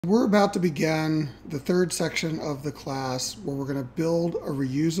We're about to begin the third section of the class where we're going to build a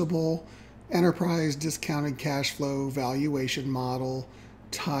reusable enterprise discounted cash flow valuation model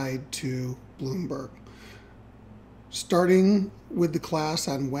tied to Bloomberg. Starting with the class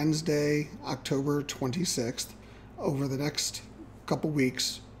on Wednesday, October 26th, over the next couple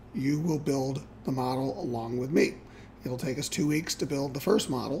weeks, you will build the model along with me. It'll take us 2 weeks to build the first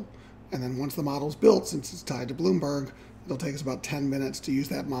model, and then once the model's built, since it's tied to Bloomberg, it'll take us about 10 minutes to use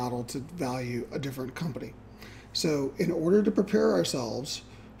that model to value a different company. So in order to prepare ourselves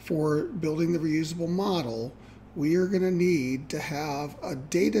for building the reusable model, we are going to need to have a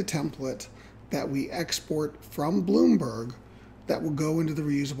data template that we export from Bloomberg that will go into the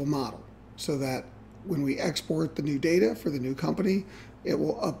reusable model, so that when we export the new data for the new company, it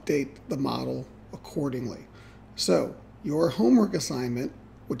will update the model accordingly. So your homework assignment,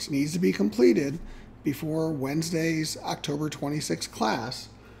 which needs to be completed before Wednesday's October 26th class,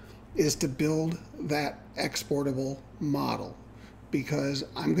 is to build that exportable model, because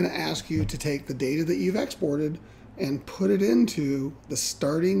I'm going to ask you to take the data that you've exported and put it into the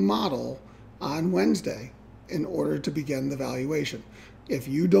starting model on Wednesday in order to begin the valuation. If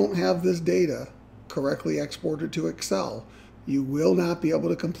you don't have this data correctly exported to Excel, you will not be able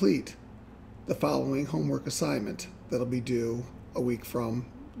to complete the following homework assignment that'll be due a week from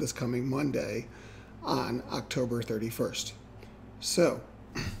this coming Monday on October 31st. So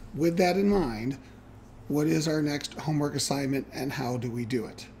with that in mind, what is our next homework assignment and how do we do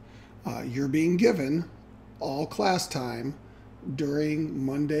it? You're being given all class time during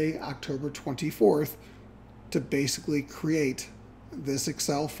Monday, October 24th to basically create this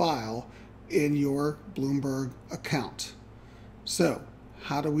Excel file in your Bloomberg account. So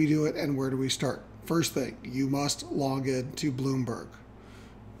how do we do it and where do we start? First thing, you must log in to Bloomberg.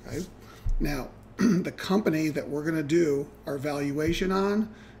 Okay? Now, the company that we're going to do our valuation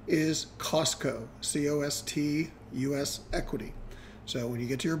on is Costco, C-O-S-T, U.S. Equity. So when you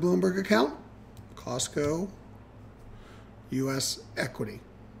get to your Bloomberg account, Costco, U.S. Equity.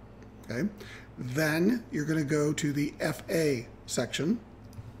 Okay? Then you're going to go to the FA section,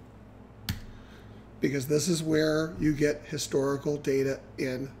 because this is where you get historical data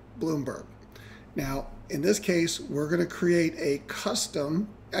in Bloomberg. Now, in this case, we're going to create a custom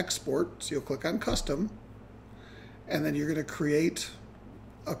export. So you'll click on custom, and then you're going to create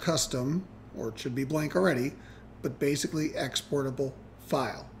a custom, or it should be blank already, but basically exportable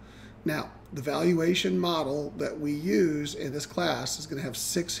file. Now, the valuation model that we use in this class is going to have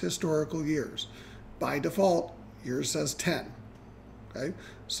 6 historical years. By default, yours says 10. Okay,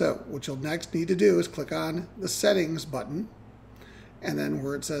 so what you'll next need to do is click on the settings button, and then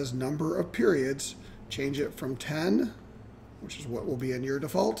where it says number of periods, change it from 10, which is what will be in your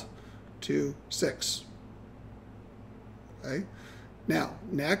default, to 6. Okay. Now,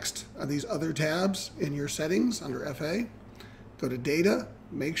 next on these other tabs in your settings under FA, go to data,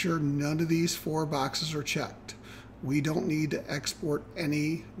 make sure none of these 4 boxes are checked. We don't need to export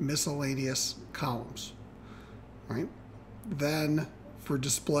any miscellaneous columns. All right. Then for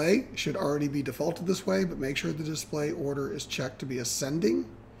display, it should already be defaulted this way, but make sure the display order is checked to be ascending.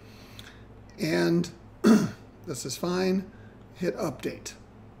 And this is fine. Hit update.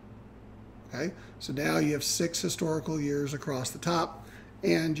 Okay, so now you have 6 historical years across the top,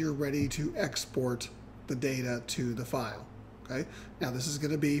 and you're ready to export the data to the file. Okay, now this is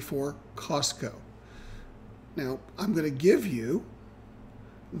going to be for Costco. Now I'm going to give you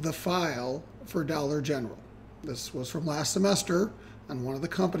the file for Dollar General. This was from last semester on one of the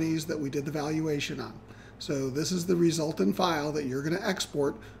companies that we did the valuation on. So this is the resultant file that you're going to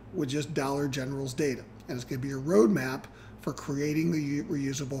export with just Dollar General's data. And it's going to be a roadmap for creating the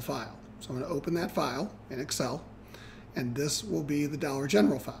reusable file. So I'm going to open that file in Excel, and this will be the Dollar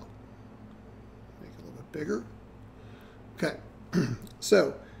General file. Make it a little bit bigger. Okay,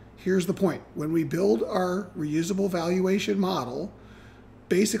 so here's the point. When we build our reusable valuation model,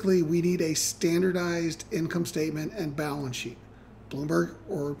 basically we need a standardized income statement and balance sheet. Bloomberg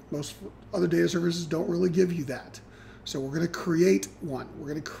or most other data services don't really give you that. So we're going to create one. We're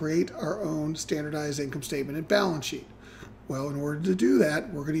going to create our own standardized income statement and balance sheet. Well, in order to do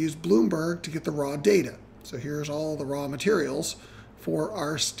that, we're going to use Bloomberg to get the raw data. So here's all the raw materials for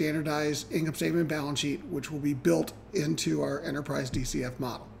our standardized income statement and balance sheet, which will be built into our enterprise DCF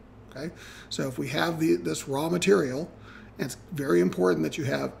model. Okay, so if we have this raw material, and it's very important that you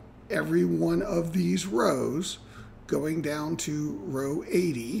have every one of these rows going down to row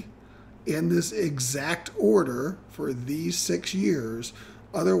 80 in this exact order for these 6 years.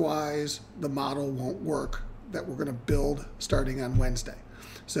 Otherwise, the model won't work that we're going to build starting on Wednesday.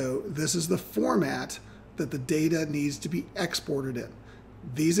 So this is the format that the data needs to be exported in.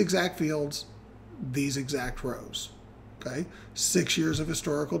 these exact fields, these exact rows. Okay, 6 years of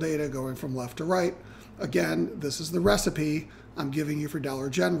historical data going from left to right. Again, this is the recipe I'm giving you for Dollar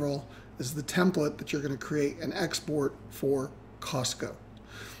General. This is the template that you're going to create and export for Costco.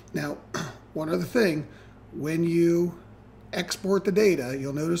 Now, one other thing, when you export the data,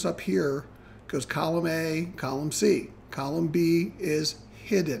 you'll notice up here goes column A, column C. Column B is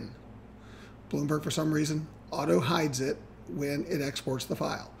hidden. Bloomberg, for some reason, auto hides it when it exports the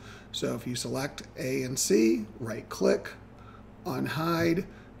file. So if you select A and C, right click, unhide,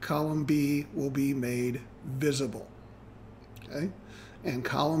 column B will be made visible. Okay? And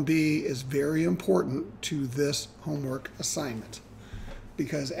column B is very important to this homework assignment,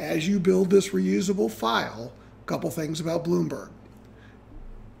 because as you build this reusable file, a couple things about Bloomberg.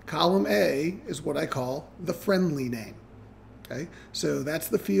 Column A is what I call the friendly name. Okay? So that's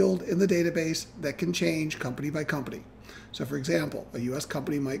the field in the database that can change company by company. So for example, a US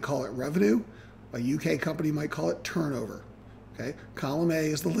company might call it revenue, a UK company might call it turnover. Okay? Column A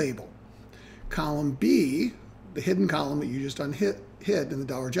is the label. Column B, the hidden column that you just hid in the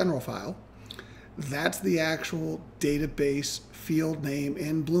Dollar General file, that's the actual database field name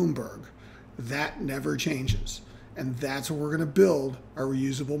in Bloomberg. That never changes. And that's what we're going to build our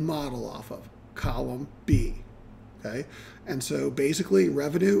reusable model off of, column B. Okay? And so basically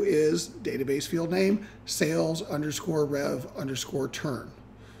revenue is database field name, sales underscore rev underscore turn.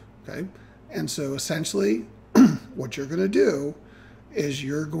 Okay? And so essentially what you're going to do is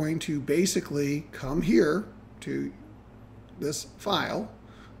you're going to basically come here to this file,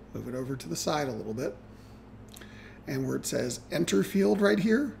 move it over to the side a little bit, and where it says enter field right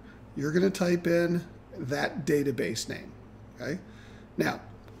here, you're going to type in that database name. Okay? Now,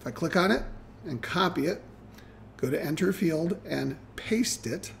 if I click on it and copy it, go to enter field and paste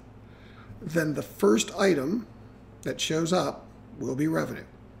it, then the first item that shows up will be revenue.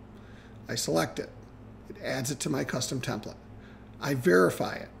 I select it. It adds it to my custom template. I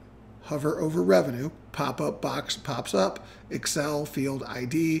verify it. Hover over revenue, pop-up box pops up, Excel field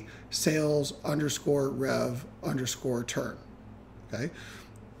ID, sales underscore rev underscore turn. Okay?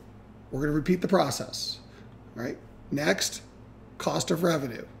 We're going to repeat the process. All right? Next, cost of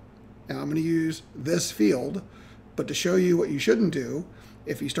revenue. Now I'm going to use this field, but to show you what you shouldn't do,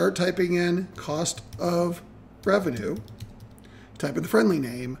 if you start typing in cost of revenue, type in the friendly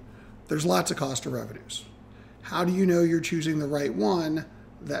name, there's lots of cost of revenues. How do you know you're choosing the right one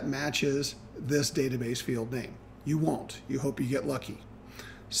that matches this database field name? You won't. You hope you get lucky.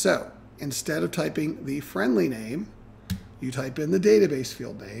 So instead of typing the friendly name, you type in the database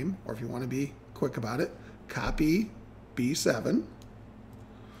field name, or if you want to be quick about it, copy B7,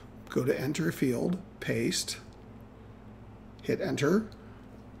 go to enter field, paste, hit enter.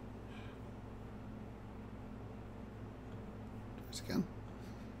 Once again.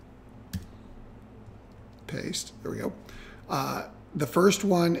 Paste. There we go. The first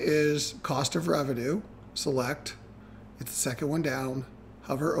one is cost of revenue. Select. It's the second one down.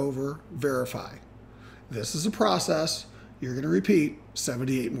 Hover over. Verify. This is a process you're going to repeat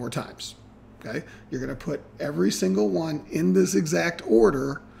 78 more times. Okay? You're going to put every single one in this exact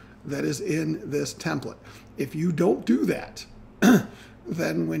order that is in this template. If you don't do that,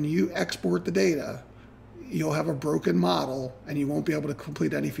 then when you export the data, you'll have a broken model and you won't be able to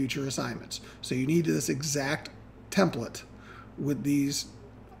complete any future assignments. So you need this exact template with these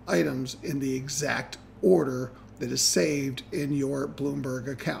items in the exact order that is saved in your Bloomberg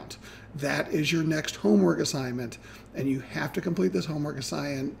account. That is your next homework assignment, and you have to complete this homework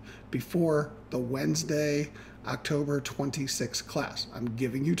assignment before the Wednesday, October 26th class. I'm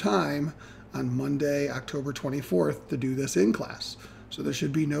giving you time on Monday, October 24th to do this in class. So there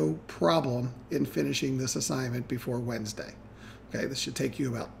should be no problem in finishing this assignment before Wednesday. Okay, this should take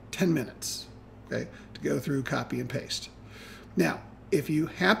you about 10 minutes, okay, to go through, copy, and paste. Now, if you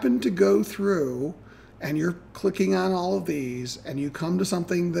happen to go through and you're clicking on all of these and you come to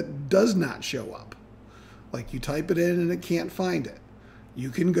something that does not show up, like you type it in and it can't find it, you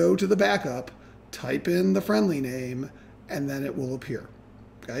can go to the backup, type in the friendly name, and then it will appear.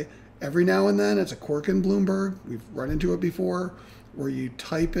 Okay? Every now and then, it's a quirk in Bloomberg. We've run into it before, where you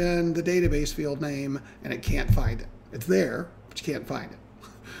type in the database field name and it can't find it. It's there, but you can't find it.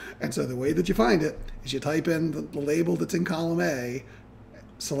 And so the way that you find it is you type in the label that's in column A,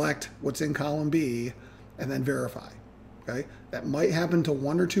 select what's in column B, and then verify. Okay? That might happen to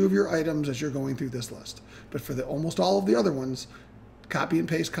one or two of your items as you're going through this list. But for almost all of the other ones, copy and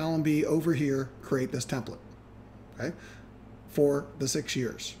paste column B over here, create this template. Okay? For the 6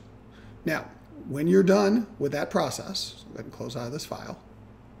 years. Now, when you're done with that process, so go ahead and close out of this file,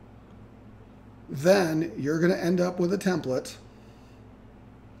 then you're going to end up with a template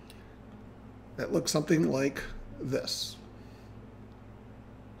that looks something like this.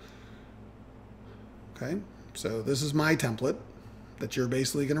 Okay, so this is my template that you're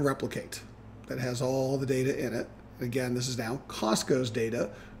basically going to replicate that has all the data in it. Again, this is now Costco's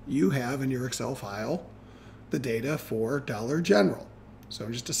data. You have in your Excel file the data for Dollar General. So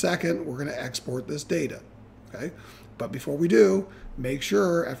in just a second, we're going to export this data. Okay, but before we do, make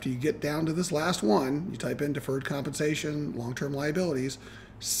sure after you get down to this last one, you type in deferred compensation, long-term liabilities,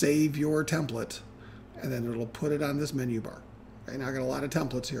 save your template, and then it'll put it on this menu bar. Okay, now I got a lot of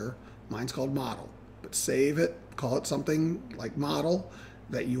templates here. Mine's called model, but save it, call it something like model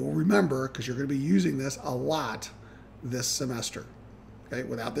that you will remember because you're going to be using this a lot this semester. Okay,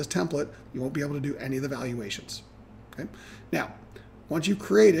 without this template, you won't be able to do any of the valuations. Okay, now once you've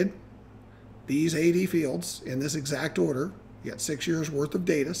created these AD fields in this exact order, you got 6 years worth of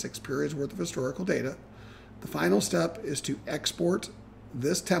data, 6 periods worth of historical data. The final step is to export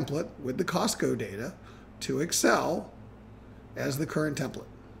this template with the Costco data to Excel as the current template.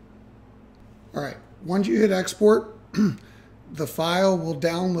 All right, once you hit export, the file will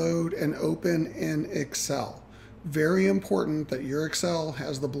download and open in Excel. Very important that your Excel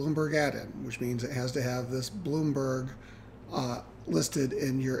has the Bloomberg add-in, which means it has to have this Bloomberg listed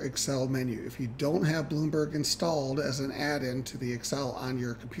in your Excel menu. If you don't have Bloomberg installed as an add-in to the Excel on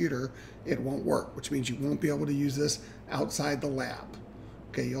your computer, it won't work, which means you won't be able to use this outside the lab.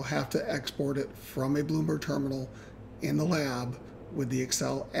 Okay, you'll have to export it from a Bloomberg terminal in the lab with the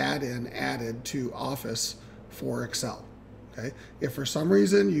Excel add-in added to Office for Excel. Okay, if for some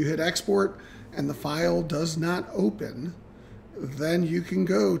reason you hit export and the file does not open, then you can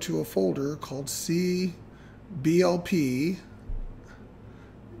go to a folder called CBLP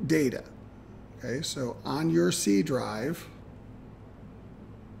data. Okay, so on your C drive,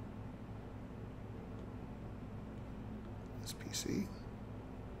 this PC,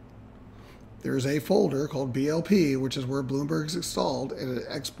 there's a folder called BLP, which is where Bloomberg's installed, and it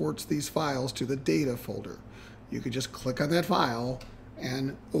exports these files to the data folder. You could just click on that file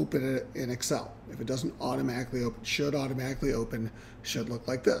and open it in Excel. If it doesn't automatically open, should automatically open, should look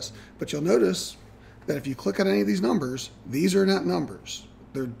like this. But you'll notice that if you click on any of these numbers, these are not numbers.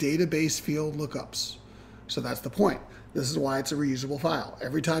 They're database field lookups. So that's the point. This is why it's a reusable file.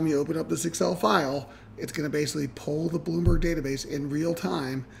 Every time you open up this Excel file, it's going to basically pull the Bloomberg database in real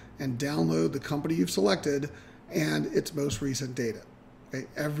time and download the company you've selected and its most recent data. Okay?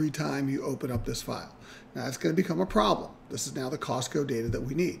 Every time you open up this file. Now it's going to become a problem. This is now the Costco data that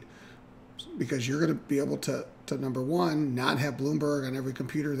we need, because you're going to be able to number one, not have Bloomberg on every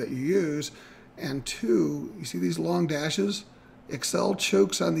computer that you use, and two, you see these long dashes? Excel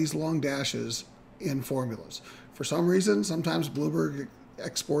chokes on these long dashes in formulas. For some reason, sometimes Bloomberg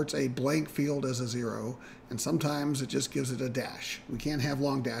exports a blank field as a 0, and sometimes it just gives it a dash. We can't have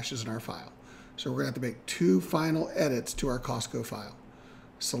long dashes in our file. So we're going to have to make 2 final edits to our Costco file.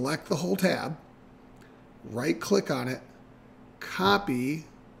 Select the whole tab, right-click on it, copy,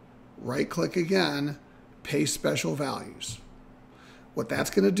 right-click again, paste special values. What that's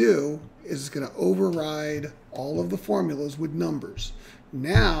going to do is it's going to override all of the formulas with numbers.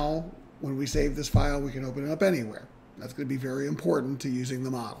 Now, when we save this file, we can open it up anywhere. That's going to be very important to using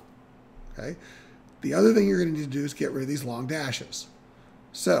the model. Okay. The other thing you're going to need to do is get rid of these long dashes.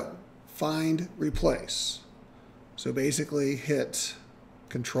 So, find, replace. So basically hit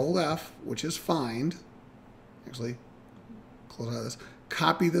Control F, which is find. Actually, close out of this.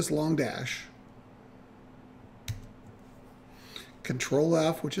 Copy this long dash. Control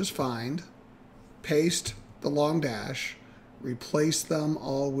F, which is find. Paste the long dash. Replace them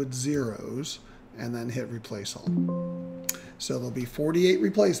all with zeros, and then hit replace all. So there'll be 48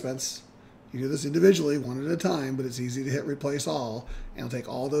 replacements. You do this individually, one at a time, but it's easy to hit replace all, and it'll take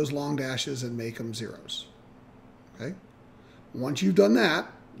all those long dashes and make them zeros. Okay? Once you've done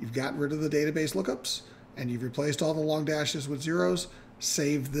that, you've gotten rid of the database lookups, and you've replaced all the long dashes with zeros,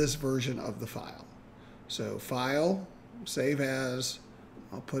 save this version of the file. So File, Save As,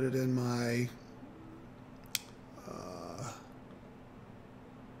 I'll put it in my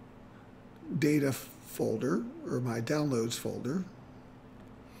data folder, or my downloads folder.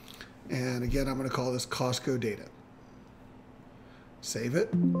 And again, I'm going to call this Costco data. Save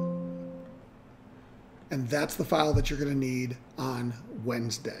it. And that's the file that you're going to need on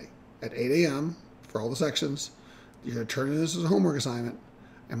Wednesday at 8 a.m. for all the sections. You're going to turn this as a homework assignment.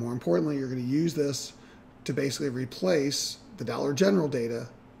 And more importantly, you're going to use this to basically replace the Dollar General data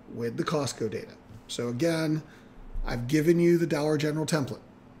with the Costco data. So again, I've given you the Dollar General template.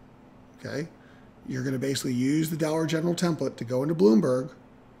 Okay, you're going to basically use the Dollar General template to go into Bloomberg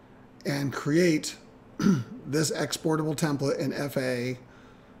and create this exportable template in FA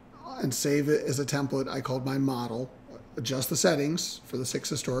and save it as a template I called my model. Adjust the settings for the 6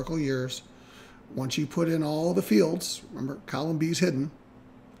 historical years. Once you put in all the fields, remember column B is hidden,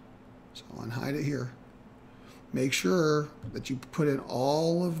 so I'll unhide it here. Make sure that you put in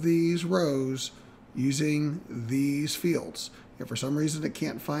all of these rows using these fields. If for some reason it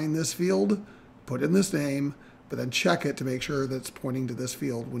can't find this field, put in this name, but then check it to make sure that it's pointing to this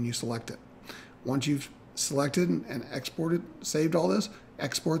field when you select it. Once you've selected and exported, saved all this,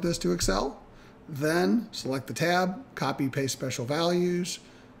 export this to Excel, then select the tab, copy, paste special values,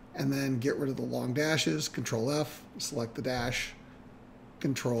 and then get rid of the long dashes, Control F, select the dash,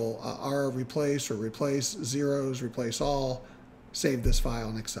 Control R, replace, or replace zeros, replace all, save this file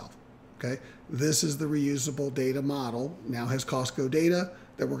in Excel. Okay, this is the reusable data model, now has Costco data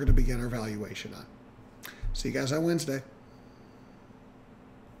that we're going to begin our valuation on. See you guys on Wednesday.